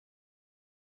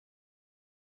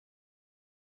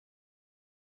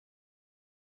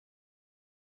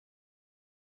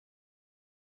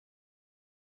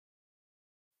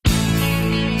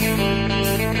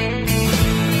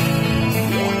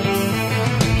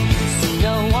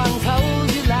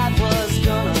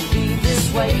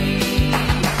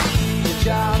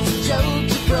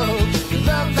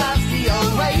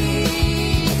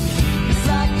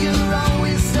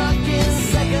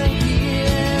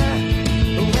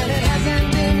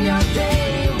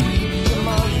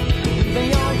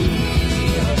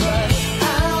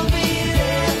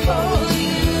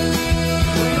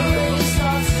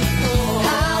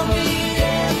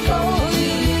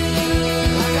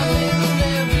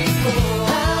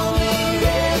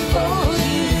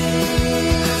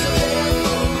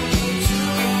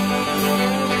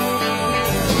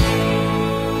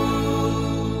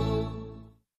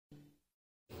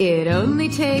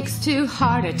takes 2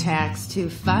 heart attacks to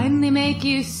finally make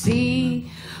you see.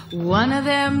 One of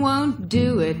them won't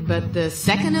do it, but the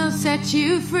second will set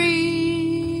you free.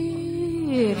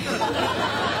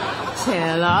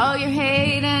 Tell all your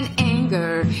hate and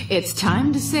anger it's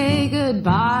time to say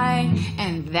goodbye.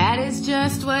 And that is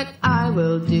just what I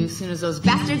will do soon as those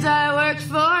bastards I worked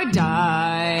for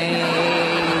die.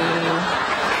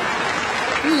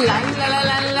 La la la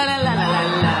la la la la la la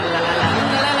la la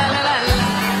la la la la.